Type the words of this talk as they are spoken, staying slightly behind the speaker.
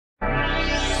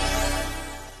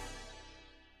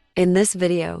In this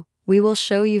video, we will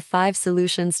show you 5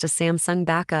 solutions to Samsung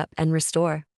Backup and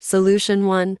Restore. Solution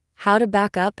 1. How to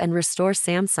backup and restore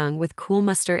Samsung with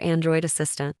Coolmuster Android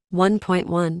Assistant.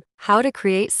 1.1. How to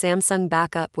create Samsung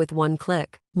backup with one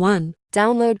click. 1.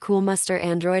 Download Coolmuster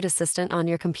Android Assistant on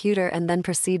your computer and then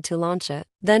proceed to launch it.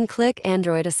 Then click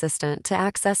Android Assistant to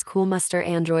access Coolmuster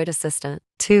Android Assistant.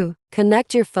 2.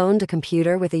 Connect your phone to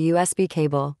computer with a USB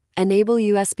cable. Enable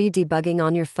USB debugging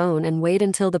on your phone and wait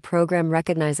until the program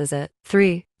recognizes it.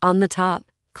 3. On the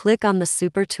top, click on the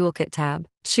Super Toolkit tab.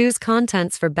 Choose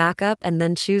Contents for backup and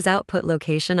then choose Output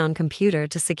Location on computer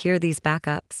to secure these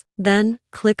backups. Then,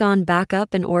 click on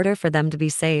Backup in order for them to be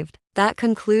saved. That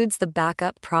concludes the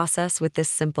backup process with this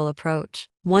simple approach.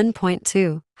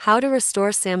 1.2. How to restore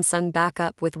Samsung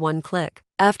backup with one click.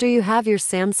 After you have your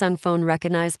Samsung phone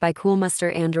recognized by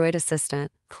Coolmuster Android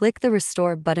Assistant, click the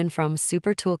Restore button from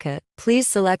Super Toolkit. Please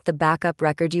select the backup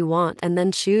record you want and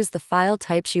then choose the file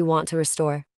types you want to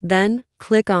restore. Then,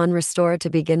 click on Restore to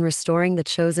begin restoring the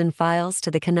chosen files to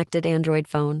the connected Android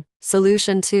phone.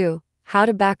 Solution 2. How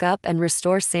to backup and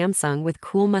restore Samsung with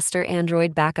Coolmuster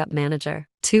Android Backup Manager.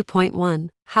 2.1.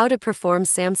 How to perform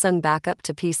Samsung backup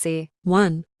to PC.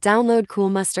 1. Download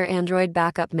Coolmuster Android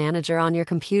Backup Manager on your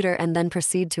computer and then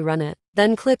proceed to run it.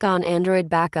 Then click on Android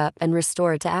Backup and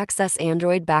Restore to access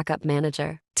Android Backup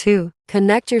Manager. 2.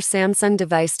 Connect your Samsung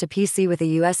device to PC with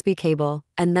a USB cable,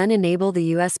 and then enable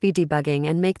the USB debugging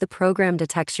and make the program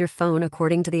detect your phone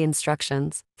according to the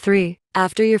instructions. 3.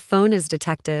 After your phone is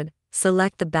detected,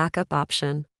 select the backup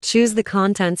option. Choose the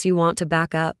contents you want to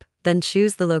back up, then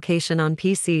choose the location on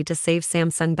PC to save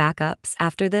Samsung backups.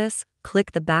 After this,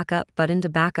 click the Backup button to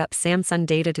backup Samsung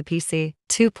data to PC.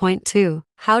 2.2.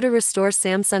 How to restore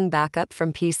Samsung backup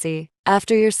from PC.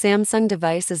 After your Samsung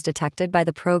device is detected by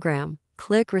the program,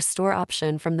 click Restore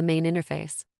option from the main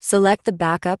interface. Select the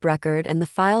backup record and the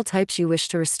file types you wish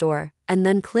to restore, and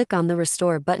then click on the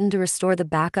Restore button to restore the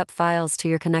backup files to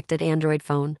your connected Android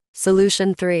phone.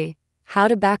 Solution 3. How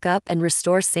to backup and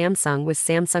restore Samsung with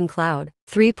Samsung Cloud.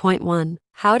 3.1.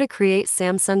 How to create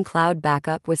Samsung Cloud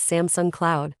backup with Samsung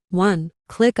Cloud. 1.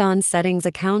 Click on Settings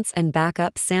Accounts and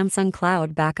Backup Samsung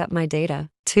Cloud Backup My Data.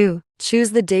 2.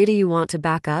 Choose the data you want to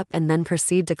backup and then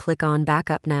proceed to click on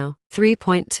Backup Now.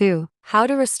 3.2. How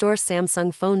to restore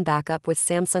Samsung phone backup with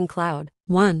Samsung Cloud.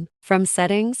 1. From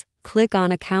Settings, click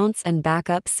on Accounts and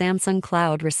Backup Samsung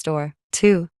Cloud Restore.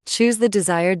 2. Choose the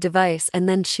desired device and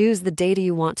then choose the data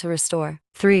you want to restore.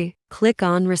 3. Click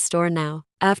on Restore Now.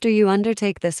 After you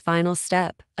undertake this final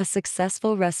step, a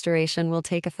successful restoration will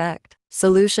take effect.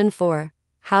 Solution 4.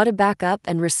 How to backup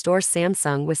and restore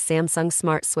Samsung with Samsung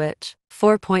Smart Switch.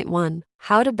 4.1.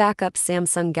 How to backup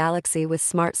Samsung Galaxy with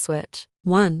Smart Switch.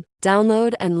 1.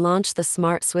 Download and launch the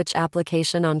Smart Switch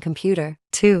application on computer.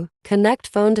 2. Connect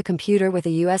phone to computer with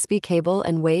a USB cable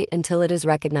and wait until it is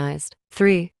recognized.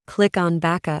 3. Click on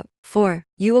Backup. 4.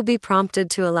 You will be prompted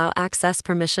to allow access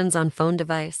permissions on phone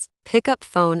device. Pick up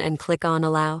phone and click on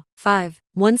Allow. 5.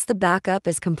 Once the backup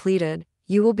is completed,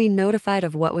 you will be notified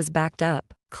of what was backed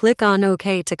up. Click on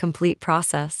OK to complete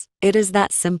process. It is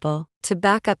that simple. To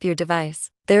back up your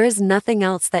device, there is nothing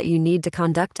else that you need to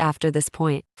conduct after this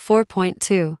point.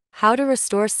 4.2. How to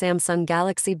restore Samsung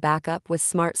Galaxy backup with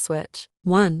Smart Switch.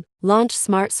 1. Launch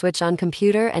Smart Switch on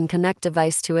computer and connect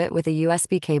device to it with a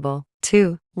USB cable.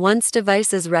 2. Once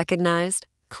device is recognized,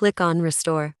 click on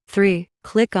Restore. 3.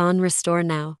 Click on Restore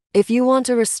Now. If you want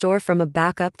to restore from a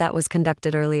backup that was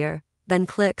conducted earlier, then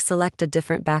click Select a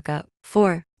different backup.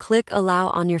 4. Click Allow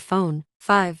on your phone.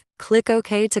 5. Click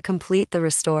OK to complete the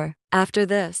restore. After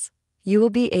this, you will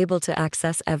be able to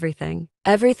access everything.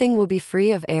 Everything will be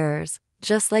free of errors,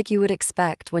 just like you would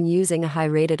expect when using a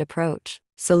high-rated approach.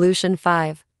 Solution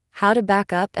 5. How to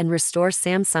backup and restore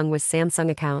Samsung with Samsung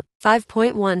account.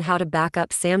 5.1. How to backup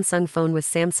Samsung phone with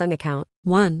Samsung account.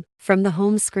 1. From the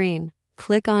home screen,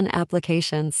 click on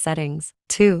Applications Settings.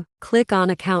 2. Click on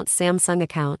Account Samsung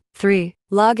account. 3.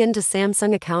 Log into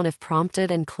Samsung account if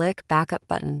prompted and click Backup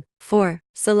button. 4.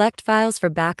 Select Files for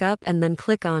backup and then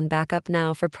click on Backup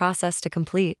Now for process to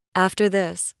complete. After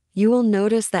this, you will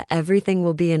notice that everything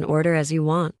will be in order as you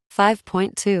want.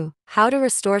 5.2. How to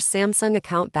restore Samsung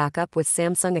account backup with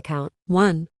Samsung account.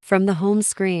 1. From the home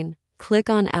screen, click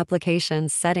on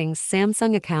Applications Settings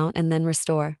Samsung account and then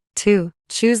Restore. 2.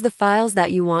 Choose the files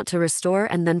that you want to restore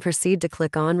and then proceed to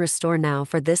click on Restore Now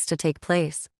for this to take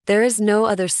place. There is no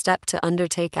other step to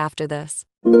undertake after this.